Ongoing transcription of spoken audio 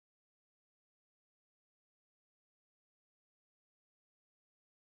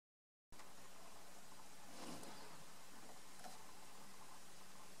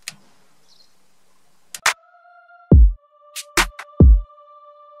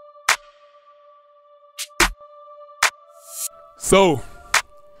So,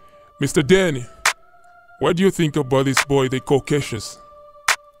 Mr. Danny, what do you think about this boy they call Cassius?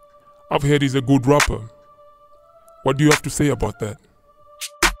 I've heard he's a good rapper. What do you have to say about that?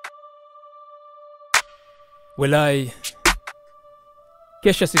 Well,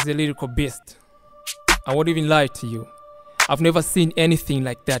 Cassius is a lyrical beast. I won't even lie to you. I've never seen anything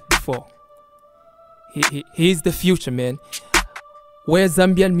like that before. He is the future, man. Where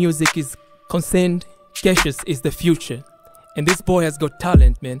Zambian music is concerned, Cassius is the future. And this boy has got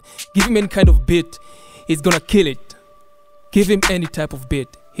talent, man. Give him any kind of beat, he's gonna kill it. Give him any type of beat,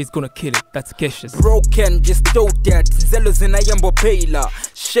 he's gonna kill it. That's Cassius. Broken, distorted, zealous in a yambo payla.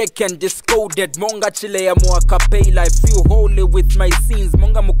 Shaken, discoded, monga chile ya mua capella. I feel holy with my sins,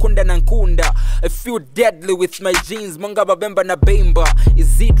 monga mukunda nankunda. I feel deadly with my jeans, monga babemba na bemba.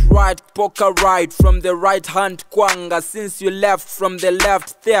 Is it right, poker right, from the right hand kwanga? Since you left from the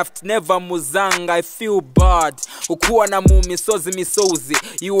left, theft, never muzanga. I feel bad, ukuwa na mumi sozi misozi.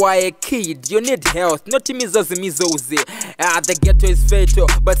 You are a kid, you need health, not mizozi mizozi. The ghetto is fatal,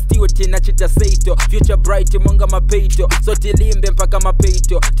 but still tina chita saito. Future bright, monga mapeito, so tilimbe mpaka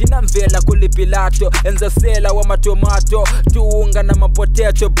mapeito. Tina mvela kulipilato, enza sela wa matomato. Tuunga na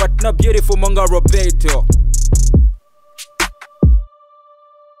mapotato, but not beautiful monga robeto.